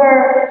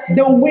where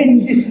the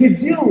wind is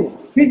with you.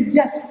 You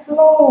just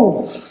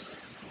flow.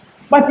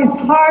 But it's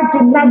hard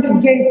to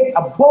navigate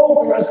a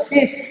boat or a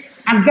ship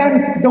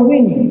against the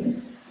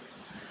wind.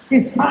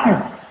 It's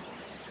hard.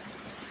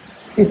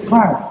 It's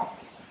hard.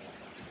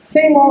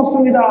 Same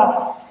also with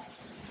our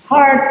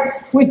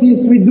heart, which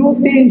is we do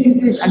things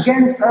which is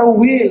against our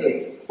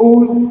will,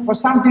 or for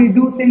something we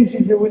do things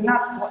which we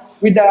not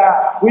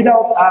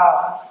without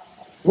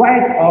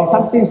right, or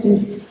something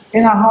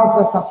in our hearts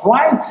that's not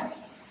right.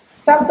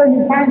 Sometimes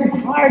you find it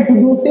hard to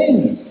do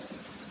things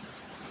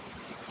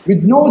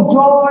with no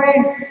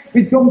joy,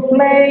 with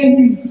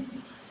complaint,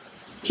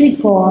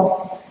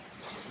 because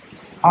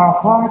our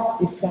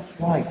heart is not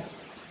right.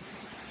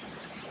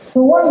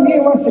 So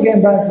once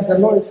again, brothers, the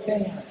Lord is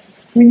telling us,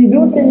 When you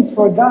do things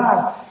for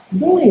God,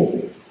 do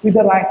it with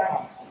the right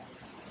heart.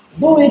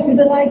 Do it with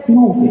the right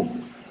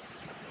motives.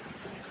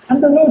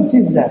 And the Lord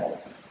sees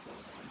that.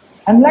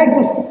 And like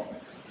those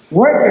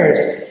workers,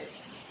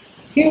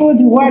 He would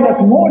reward us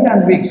more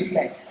than we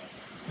expect.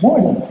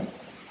 More than that.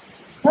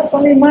 Not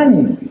only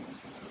money,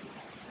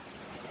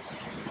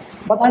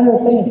 but other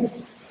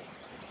things.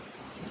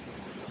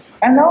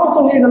 And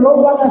also here, the Lord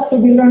wants us to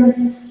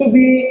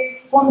be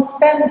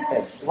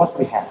contented with what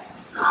we have.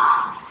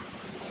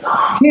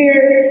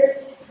 Here,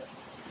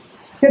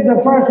 said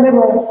the first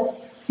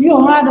level,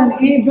 you had an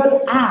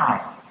evil eye.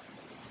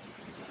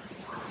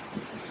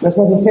 That's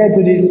what he said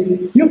to this.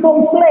 You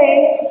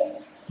complain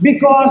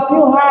because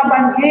you have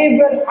an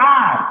evil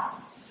eye.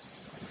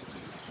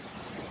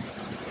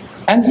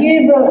 An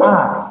evil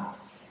eye.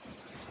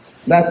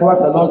 That's what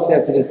the Lord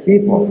said to these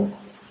people.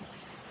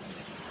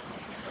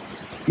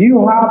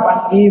 You have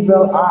an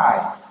evil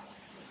eye.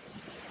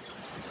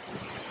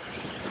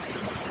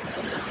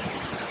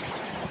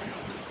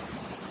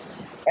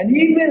 An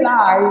evil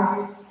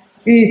eye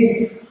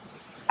is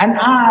an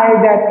eye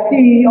that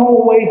sees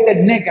always the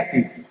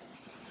negative.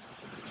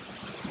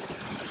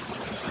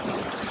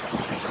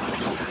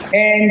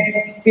 And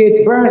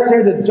it bursts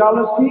the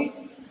jealousy,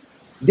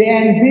 the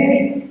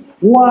envy,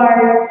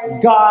 why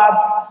God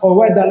or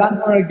why the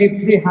landowner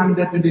give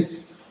 300 to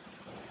this.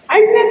 Are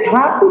you not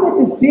happy that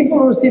these people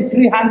receive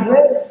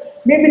 300?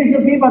 Maybe these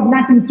people have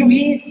nothing to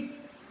eat.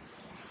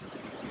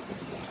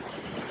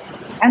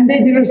 And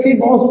they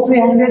receive also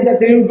 300 that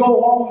they will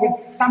go home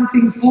with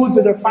something food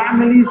to their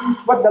families.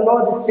 What the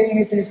Lord is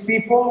saying to these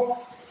people.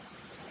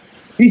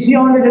 You see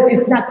only that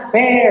it's not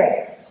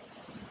fair.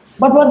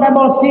 But what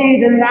about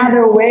seeing it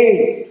another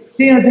way?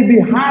 Seeing to be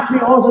happy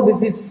also that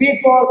these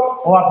people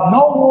who have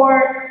no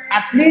work,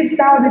 at least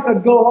now they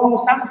could go home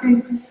with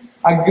something,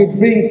 could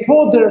bring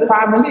food to their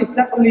families,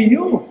 not only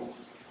you.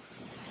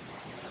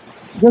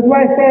 That's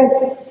why I said,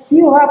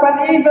 you have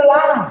an evil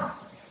eye.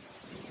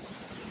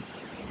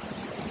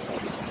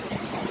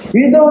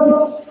 You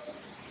don't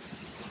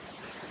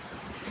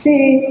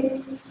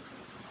see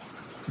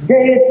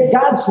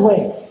God's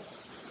way.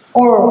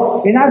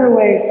 Or another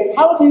way,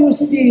 how do you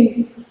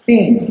see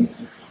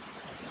things?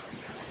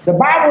 The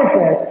Bible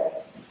says,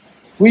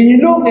 when you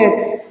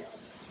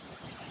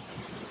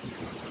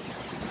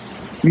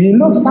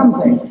look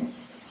something,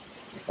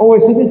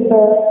 always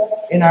register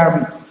in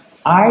our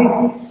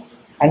eyes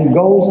and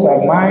goes to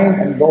our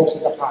mind and goes to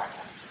the heart.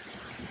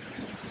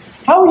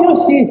 How you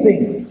see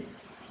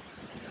things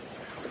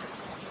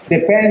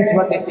depends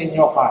what is in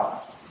your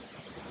heart.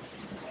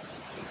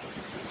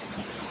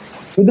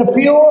 To the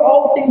pure,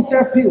 all things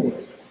are pure.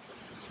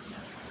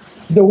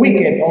 To the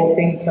wicked, all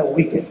things are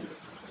wicked.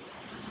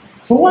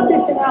 So what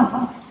is in our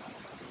heart?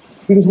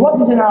 Because what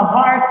is in our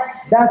heart,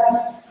 that's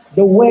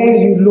the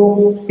way you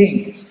look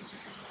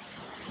things.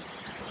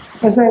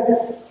 I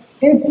said,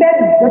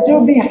 instead that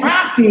you'll be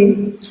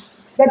happy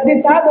that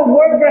these other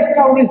workers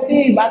now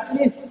receive, at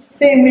least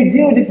same with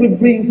you, they could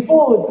bring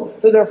food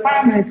to their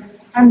families,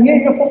 and here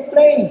you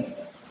complain.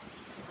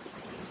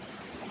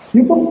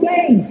 You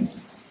complain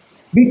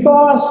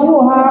because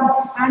you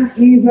have an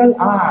evil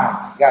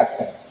eye, God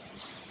says.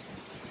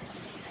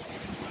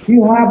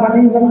 You have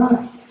an evil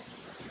eye.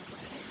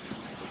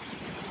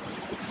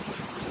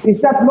 Is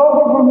that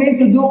lawful for me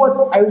to do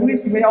what I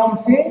wish my own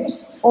things?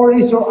 Or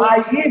is your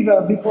eye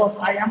evil because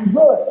I am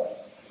good?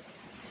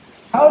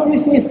 How do you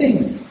see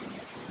things?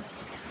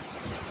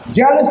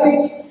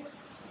 Jealousy,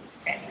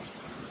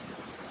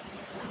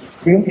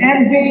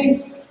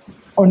 envy,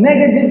 or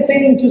negative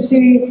things you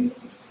see,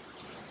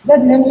 that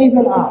is an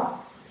evil eye.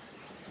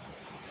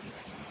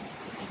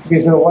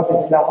 Because of what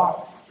is in the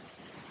heart.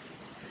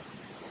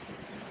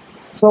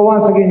 So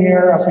once again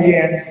here, as we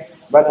end,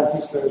 brothers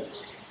and sisters,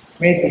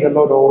 may the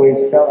Lord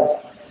always tell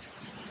us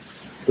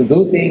to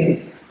do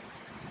things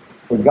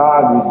for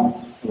God with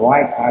the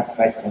right heart,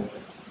 right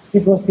motive.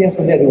 Because He has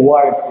the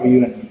reward for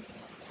you and me,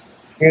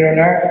 here on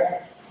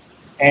earth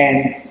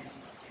and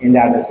in the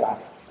other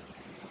side.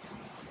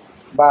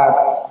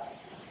 But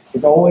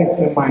it always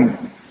reminds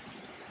us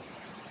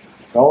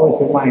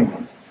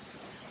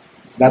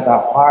that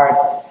our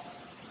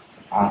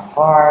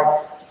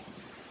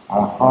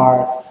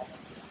heart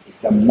is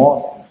the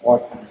most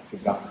important to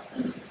God.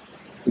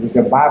 Because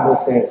the Bible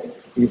says it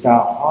is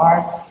our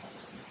heart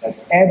that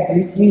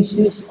every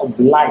issues of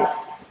life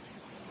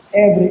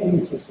is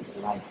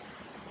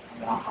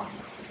in our heart.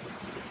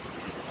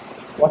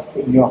 What's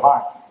in your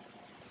heart?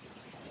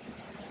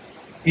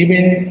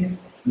 Even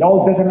the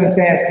Old Testament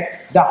says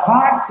the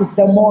heart is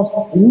the most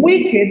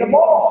wicked of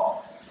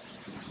all.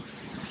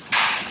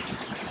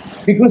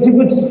 Because you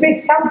could speak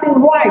something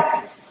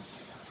right.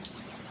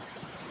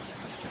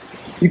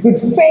 You could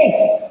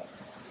fake.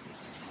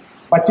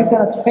 But you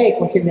cannot fake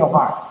what's in your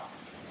heart.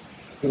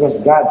 Because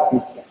God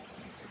sees that.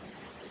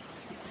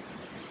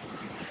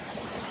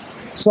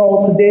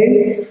 So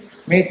today,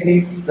 may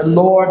the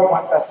Lord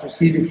want us to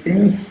see these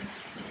things,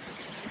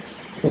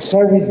 to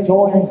serve with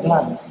joy and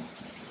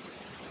gladness,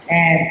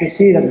 and to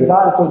see that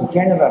God is so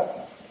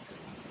generous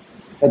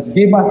that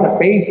give us the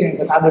patience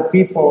that other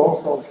people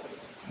also,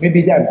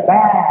 maybe they're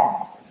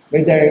bad,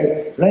 maybe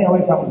they're running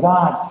away from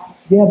God.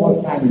 They have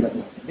all time with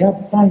God. They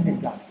have time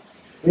with God.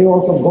 They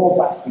also go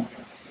back to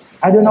God.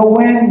 I don't know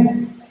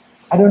when,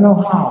 I don't know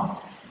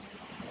how,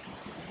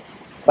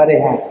 but they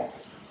have.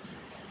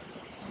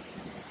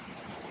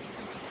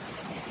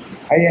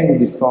 I end with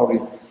this story.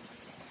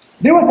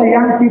 There was a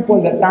young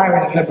people that time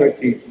in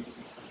Liberty,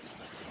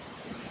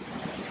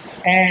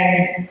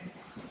 and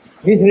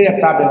he's really a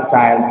problem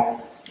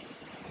child.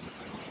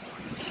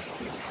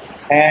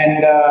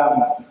 And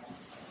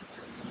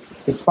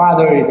his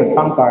father is a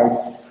drunkard,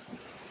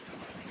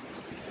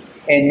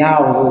 and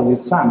now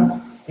his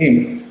son,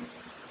 him,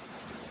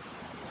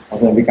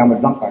 also become a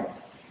drunkard.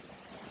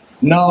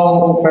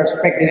 No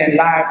perspective in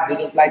life, they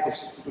don't like to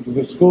go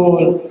to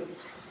school.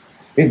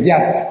 It's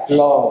just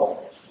flow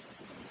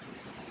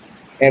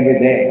every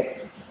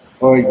day,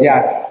 or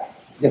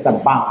just a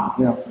bound,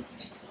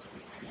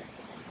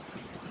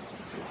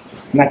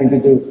 nothing to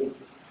do.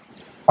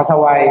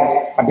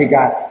 Pasaway,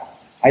 pabigat,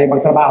 ayaw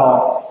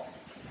magtrabaho,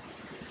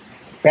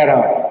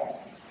 pero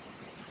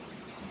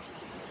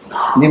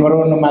hindi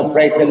marunong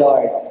mag-praise the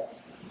Lord.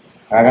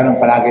 Kaya ganun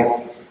palagi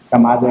sa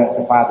mother and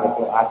sa father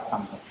to ask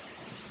something.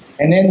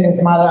 And then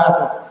his mother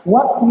asked,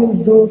 what will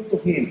you do to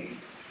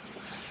him?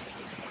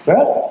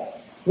 Well,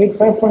 we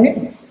pray for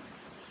him.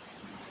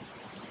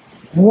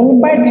 And we'll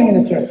invite him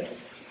in the church.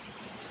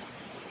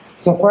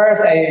 So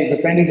first I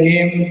befriended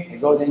him, I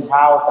go to his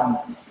house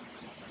and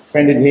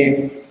befriended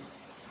him.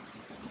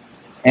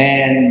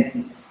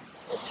 And,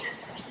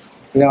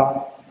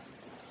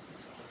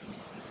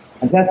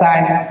 at that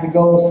time, he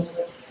goes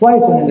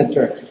twice in the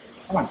church.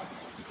 Come on.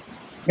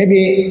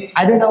 Maybe,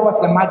 I don't know what's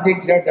the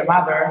magic there, the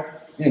mother.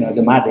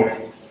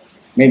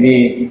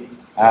 Maybe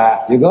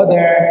you go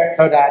there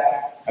so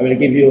that I will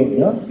give you,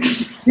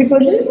 you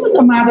could live with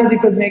the mother, you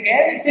could make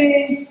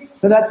everything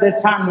so that the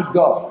son would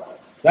go.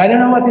 So I don't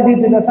know what he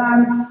did to the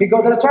son. He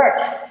go to the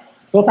church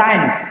 2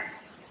 times.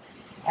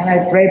 And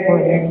I prayed for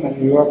him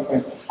and we worked for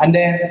him. And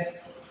then,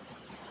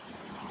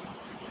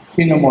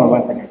 see no more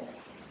once again.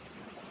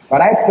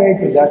 But I pray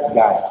to that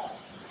guy.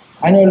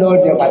 I know,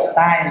 Lord, you have a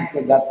time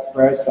to that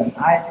person.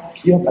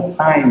 You have a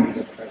time with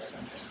that person.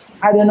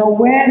 I don't know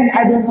when,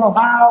 I don't know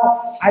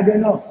how, I don't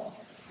know.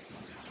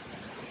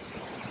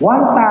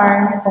 One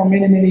time, for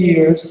many, many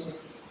years,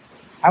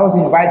 I was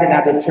invited to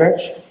another church.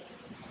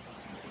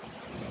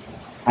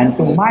 And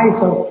to my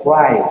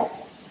surprise,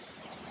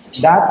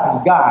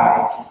 that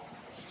guy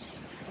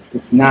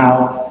is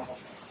now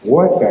a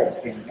worker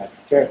in that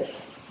church.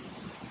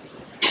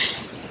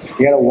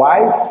 He got a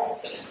wife,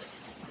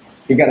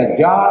 he got a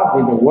job,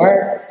 he got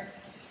work,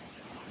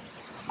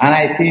 and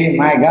I see,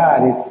 my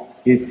God,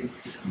 he's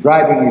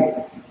driving his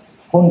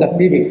Honda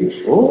Civic.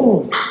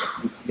 Oh,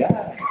 this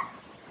guy.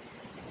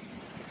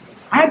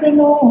 I don't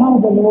know how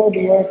the Lord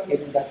works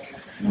in that.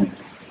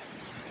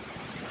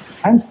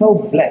 I'm so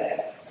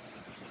blessed.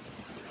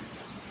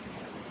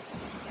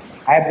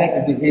 I've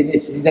let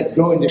that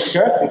go in the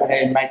church because I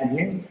invited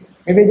him.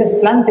 Maybe I just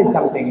planted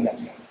something in that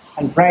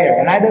and prayer,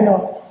 and I don't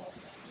know.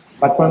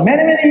 But for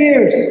many, many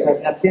years,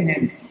 I've not seen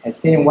him. I've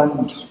seen him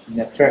one in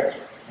the church,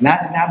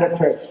 not another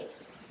church.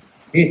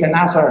 He's an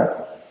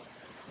usher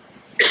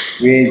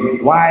with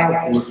his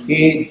wife, his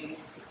kids,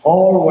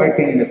 all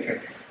working in the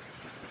church.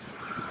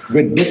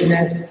 Good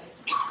business.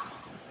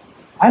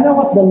 I know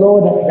what the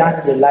Lord has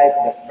done in the life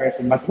of that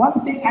person, but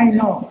one thing I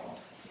know,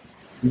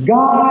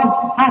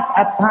 God has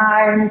a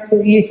time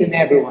to each and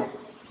everyone.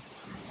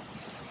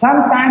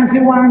 Sometimes we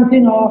want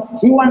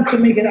to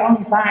make it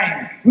on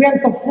time. We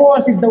want to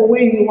force it the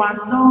way we want.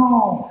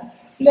 No.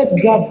 Let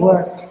God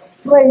work.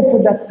 Pray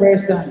for that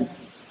person.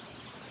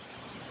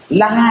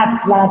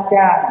 Lahat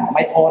yan,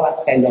 may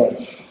oras kay Lord.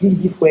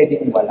 Hindi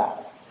pwedeng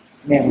wala.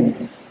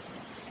 Meron.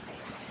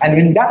 And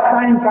when that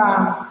time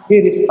comes,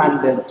 he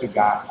responded to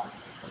God.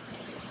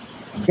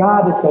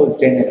 God is so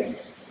generous.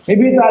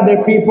 Maybe to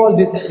other people,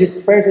 this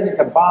person is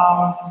a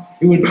bum.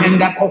 He would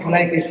end up also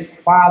like his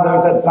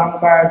father, a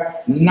drunkard,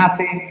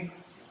 nothing,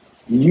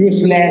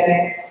 useless.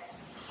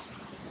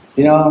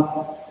 You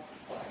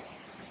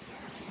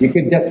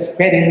could just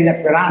feed him the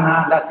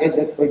piranha, that's it,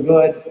 that's for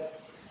good.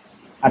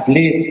 At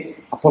least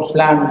a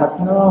puslan, but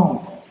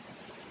no.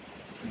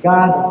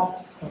 God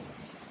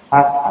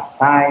has a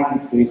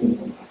time to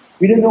listen.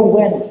 We don't know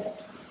when,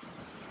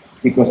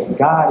 because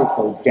God is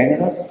so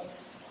generous,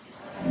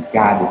 and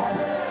God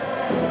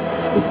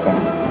is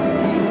good.